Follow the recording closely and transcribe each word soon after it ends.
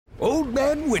Old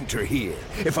Man Winter here.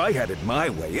 If I had it my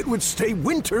way, it would stay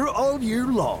winter all year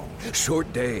long.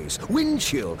 Short days, wind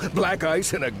chill, black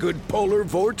ice, and a good polar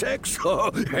vortex.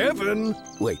 Oh, heaven!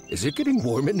 Wait, is it getting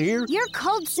warm in here? Your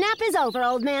cold snap is over,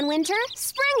 Old Man Winter.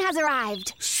 Spring has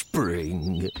arrived.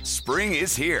 Spring. Spring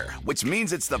is here, which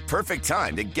means it's the perfect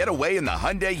time to get away in the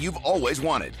Hyundai you've always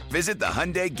wanted. Visit the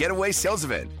Hyundai Getaway Sales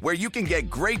Event, where you can get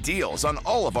great deals on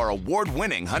all of our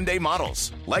award-winning Hyundai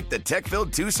models, like the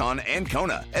tech-filled Tucson and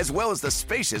Kona, as well as the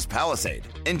spacious Palisade.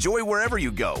 Enjoy wherever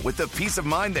you go with the peace of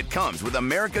mind that comes with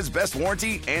America's best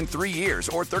warranty and 3 years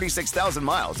or 36,000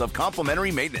 miles of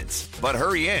complimentary maintenance. But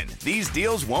hurry in, these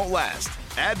deals won't last.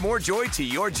 Add more joy to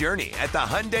your journey at the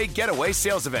Hyundai Getaway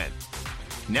Sales Event.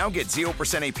 Now get 0%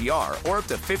 APR or up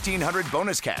to $1,500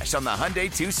 bonus cash on the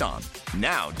Hyundai Tucson.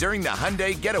 Now, during the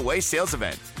Hyundai Getaway Sales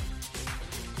Event.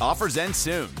 Offers end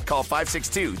soon. Call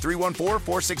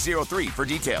 562-314-4603 for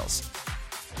details.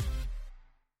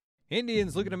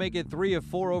 Indians looking to make it 3 of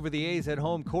 4 over the A's at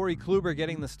home. Corey Kluber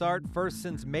getting the start, first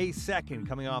since May 2nd,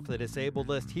 coming off the disabled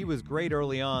list. He was great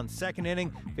early on. Second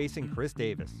inning, facing Chris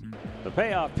Davis. The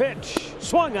payoff pitch,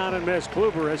 swung on and missed.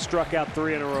 Kluber has struck out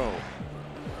 3 in a row.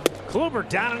 Kluber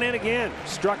down and in again,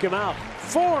 struck him out.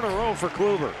 4 in a row for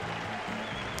Kluber.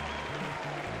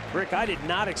 Rick, I did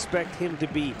not expect him to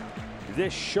be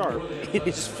this sharp in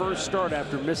his first start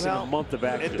after missing a month of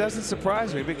action. It doesn't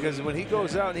surprise me, because when he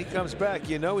goes out and he comes back,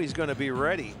 you know he's going to be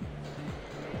ready.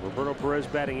 Roberto Perez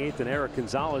batting 8th, and Eric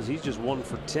Gonzalez, he's just 1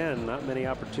 for 10. Not many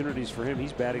opportunities for him.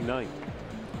 He's batting 9th.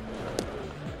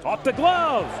 Off the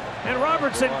glove, and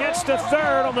Robertson gets to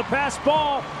third on the pass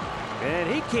ball,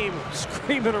 and he came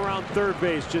screaming around third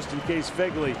base just in case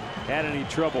Fegley had any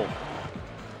trouble.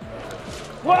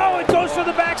 Whoa, it goes for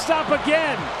the backstop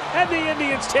again, and the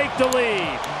Indians take the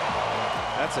lead.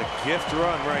 That's a gift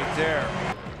run right there.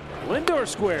 Lindor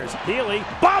squares, Healy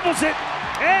bobbles it,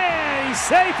 and he's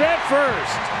safe at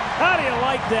first. How do you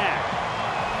like that?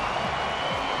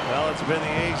 Well, it's been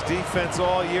the A's defense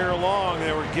all year long.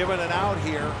 They were given an out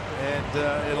here, and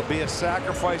it'll be a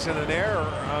sacrifice and an error,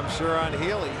 I'm sure, on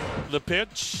Healy. The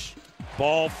pitch,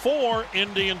 ball 4,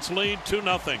 Indians lead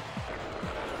 2-0.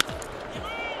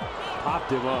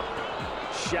 Popped him up,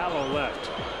 shallow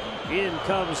left. In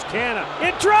comes Canna.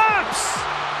 It drops!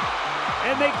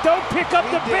 And they don't pick up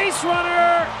the base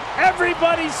runner.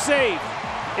 Everybody's safe.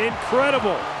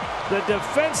 Incredible. The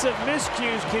defensive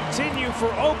miscues continue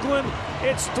for Oakland.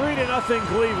 It's 3-0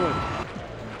 Cleveland.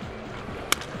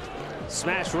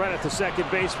 Smash right at the second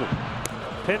baseman.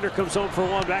 Pinder comes home for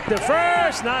 1, back to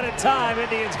first. Not in time.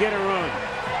 Indians get a run.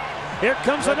 Here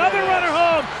comes another runner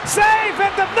home. Save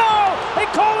at the They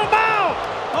call him out.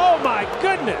 Oh my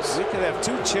goodness. We could have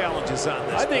 2 challenges on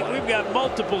this. I think we've got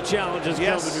multiple challenges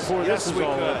coming before this is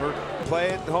all over. Play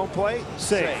at home plate.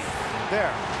 Safe.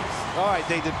 There. All right,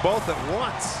 they did both at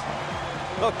once.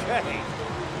 Okay.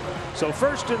 So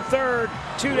first and third,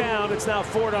 2 down. It's now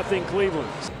 4-0 Cleveland.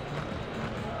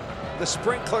 The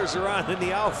sprinklers are on in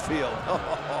the outfield.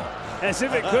 As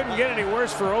if it couldn't get any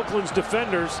worse for Oakland's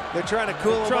defenders. They're trying to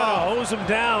cool them trying off. to hose them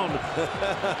down.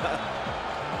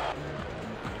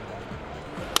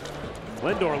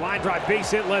 Lindor line drive,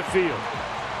 base hit left field.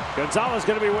 Gonzalez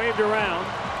going to be waved around.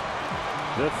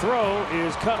 The throw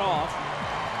is cut off,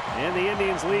 and the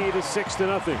Indians lead is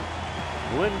 6-0.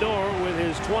 Lindor with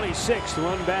his 26th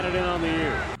run batted in on the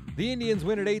year. The Indians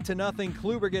win at 8-0.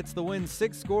 Kluber gets the win,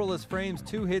 6 scoreless frames,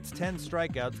 2 hits, 10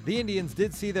 strikeouts. The Indians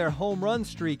did see their home run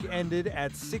streak ended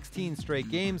at 16 straight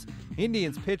games.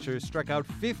 Indians pitchers struck out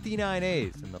 59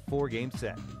 A's in the 4-game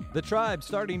set. The Tribe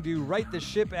starting to right the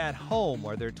ship at home,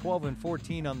 where they're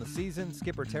 12-14 on the season.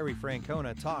 Skipper Terry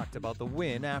Francona talked about the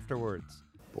win afterwards.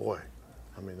 Boy,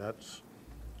 I mean,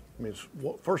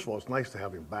 first of all, it's nice to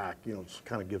have him back. You know, it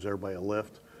kind of gives everybody a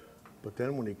lift. But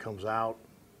then when he comes out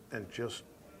and just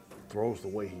throws the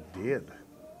way he did.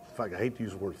 In fact, I hate to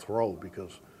use the word throw,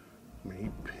 because, I mean, he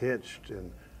pitched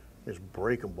and his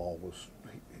breaking ball was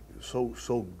so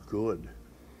good.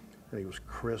 And he was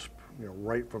crisp, you know,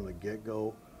 right from the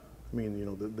get-go. I mean, you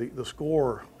know, the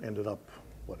score ended up,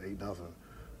 what, 8-0.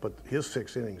 But his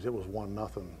 6 innings, it was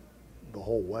 1-0 the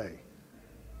whole way.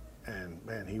 And,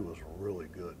 man, he was really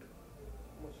good.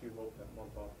 How much do you hope that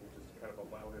month off will just kind of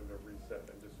allow him to reset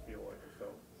and just feel like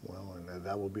himself? Well, and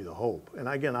that would be the hope. And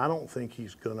again, I don't think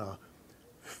he's going to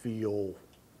feel,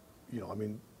 you know, I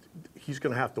mean, he's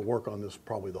going to have to work on this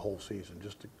probably the whole season,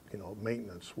 just to, you know,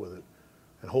 maintenance with it.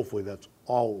 And hopefully that's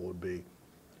all it would be.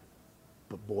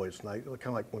 But boy, it's nice. Kind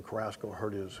of like when Carrasco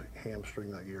hurt his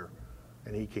hamstring that year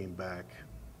and he came back.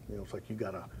 You know, it's like you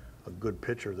got a good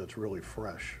pitcher that's really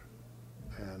fresh.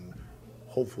 And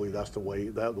hopefully that's the way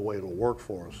it'll work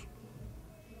for us.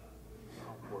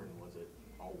 How important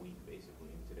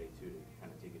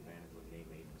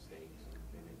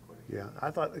Yeah,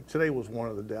 I thought today was one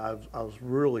of the days I was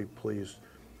really pleased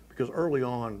because early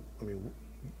on, I mean,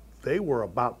 they were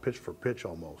about pitch for pitch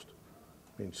almost.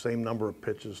 I mean, same number of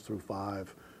pitches through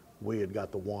 5. We had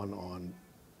got the one on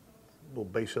a little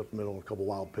base up the middle and a couple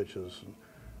wild pitches.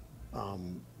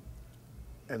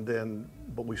 And then,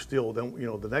 but we still, then, you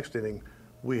know, the next inning,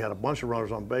 we had a bunch of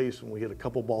runners on base and we hit a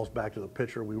couple balls back to the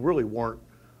pitcher. We really weren't,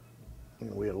 you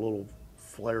know, we had a little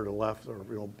flare to left or,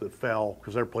 you know, that fell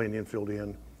because they're playing the infield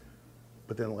in.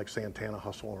 But then like Santana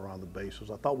hustling around the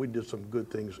bases. I thought we did some good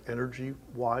things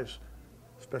energy-wise,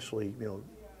 especially, you know,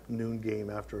 noon game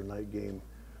after a night game.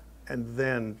 And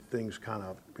then things kind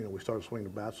of, you know, we started swinging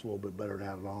the bats a little bit better and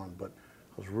added on. But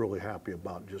I was really happy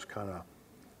about just kind of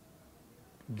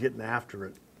getting after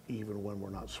it even when we're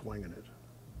not swinging it.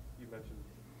 You mentioned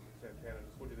Santana.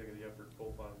 Just what do you think of the effort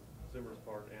both on Zimmer's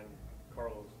part and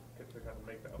Carlos to kind of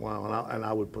make that? Well, and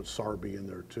I would put Sarby in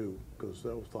there too because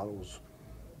I thought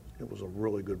it was a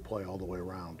really good play all the way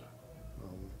around.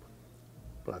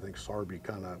 But I think Sarby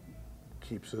kind of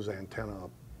keeps his antenna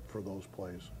up for those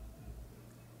plays.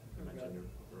 You mentioned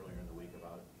earlier in the week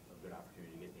about a good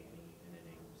opportunity to get Danny an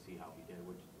inning, see how he did.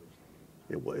 Which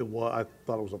It was. I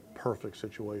thought it was a perfect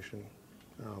situation,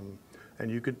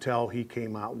 and you could tell he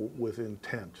came out with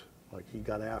intent. Like he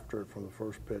got after it from the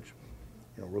first pitch.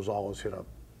 You know, Rosales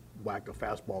whacked a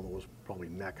fastball that was probably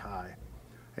neck high,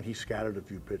 and he scattered a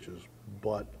few pitches.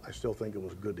 But I still think it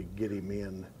was good to get him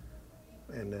in,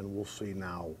 and then we'll see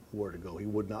now where to go. He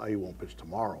won't pitch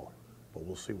tomorrow, but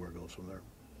we'll see where it goes from there.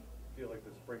 Feel like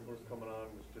the sprinklers coming on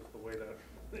was just the way that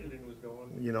the inning was going?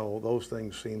 You know, those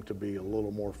things seem to be a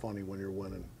little more funny when you're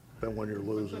winning than when you're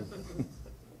losing.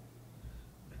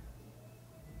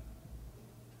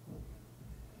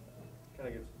 Kind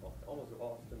of gets almost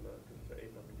lost in because it's an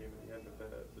 8-0 game in the end,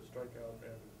 but the strikeout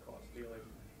and caught stealing.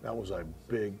 That was a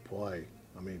big play.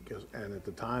 I mean, and at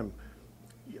the time,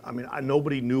 I mean,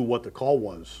 nobody knew what the call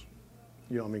was.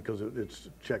 You know, I mean, because it's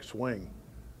check swing,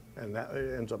 and that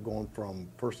it ends up going from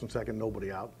first and second,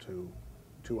 nobody out to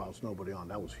 2 outs, nobody on.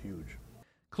 That was huge.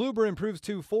 Kluber improves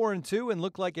to 4-2 and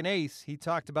looked like an ace. He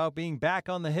talked about being back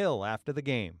on the hill after the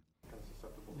game.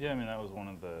 Yeah, I mean, that was one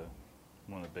of the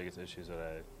biggest issues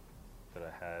that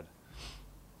I had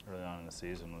early on in the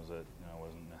season was that, you know, I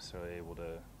wasn't necessarily able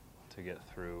to get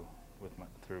through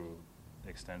through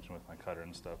extension with my cutter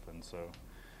and stuff, and so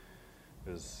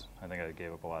I think I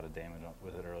gave up a lot of damage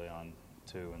with it early on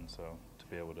too, and so to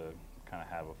be able to kind of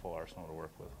have a full arsenal to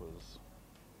work with was,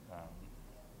 I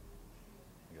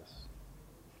guess,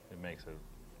 it makes it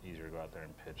easier to go out there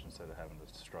and pitch instead of having to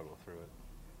struggle through it.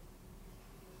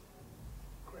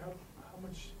 How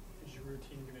much is your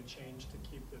routine going to change to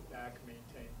keep the back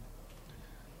maintained?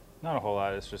 Not a whole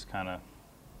lot. It's just kind of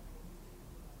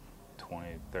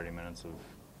 20, 30 minutes of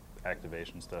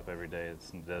activation stuff every day.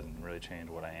 It doesn't really change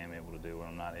what I am able to do. What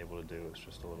I'm not able to do, it's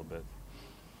just a little bit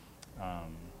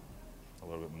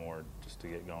more just to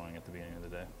get going at the beginning of the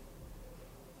day.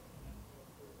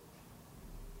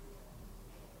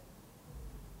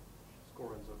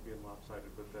 Score ends up being lopsided,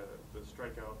 but the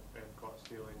strikeout and caught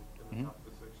stealing in the top of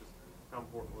the 6, just how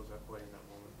important was that play in that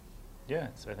moment? Yeah,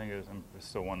 I think it's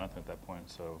still 1-0 at that point.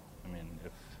 So I mean,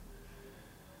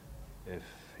 if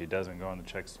he doesn't go on the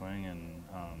check swing and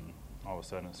all of a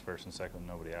sudden it's first and second,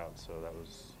 nobody out. So that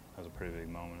was a pretty big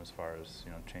moment as far as,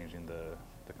 you know, changing the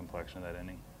complexion of that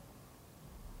inning.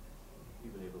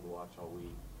 You've been able to watch all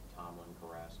week, Tomlin,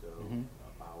 Carrasco,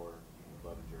 Bauer,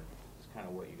 Clevenger. It's kind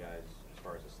of what you guys, as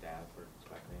far as the staff, are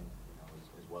expecting, you know,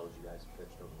 as well as you guys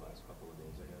pitched over the last couple of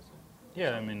days, I guess.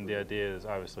 Yeah, I mean, the idea is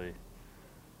obviously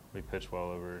we pitched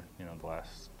well over, you know, the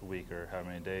last week or how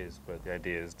many days, but the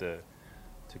idea is to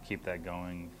keep that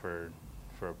going for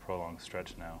a prolonged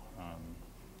stretch now.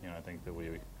 You know, I think that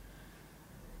we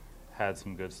had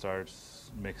some good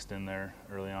starts mixed in there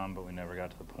early on, but we never got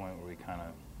to the point where we kind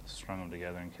of strung them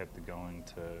together and kept it going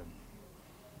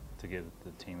to give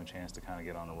the team a chance to kind of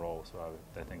get on a roll. So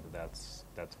I think that's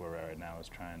where we're at right now, is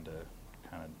trying to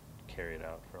kind of carry it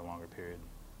out for a longer period.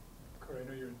 Corey, I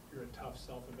know you're a tough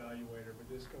self-evaluator, but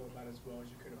did this go about as well as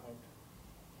you could have hoped?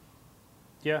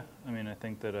 Yeah, I mean, I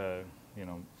think that you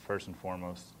know, first and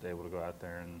foremost, able to go out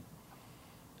there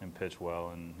and pitch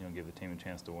well, and, you know, give the team a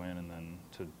chance to win, and then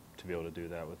to be able to do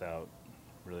that without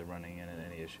really running into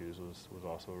any issues was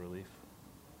also a relief.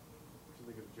 What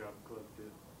do you think of the job Cliff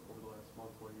did over the last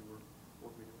month while you were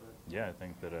working at that? Yeah, I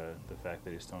think that the fact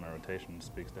that he's still in our rotation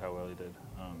speaks to how well he did.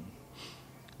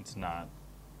 It's not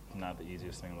the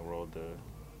easiest thing in the world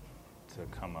to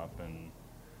come up and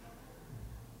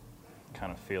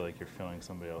kind of feel like you're filling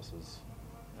somebody else's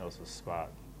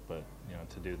spot, but, you know,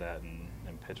 to do that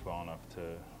and pitch well enough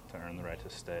earn the right to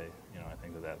stay. I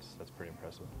think that's pretty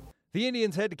impressive. The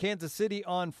Indians head to Kansas City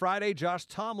on Friday. Josh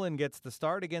Tomlin gets the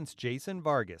start against Jason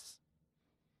Vargas.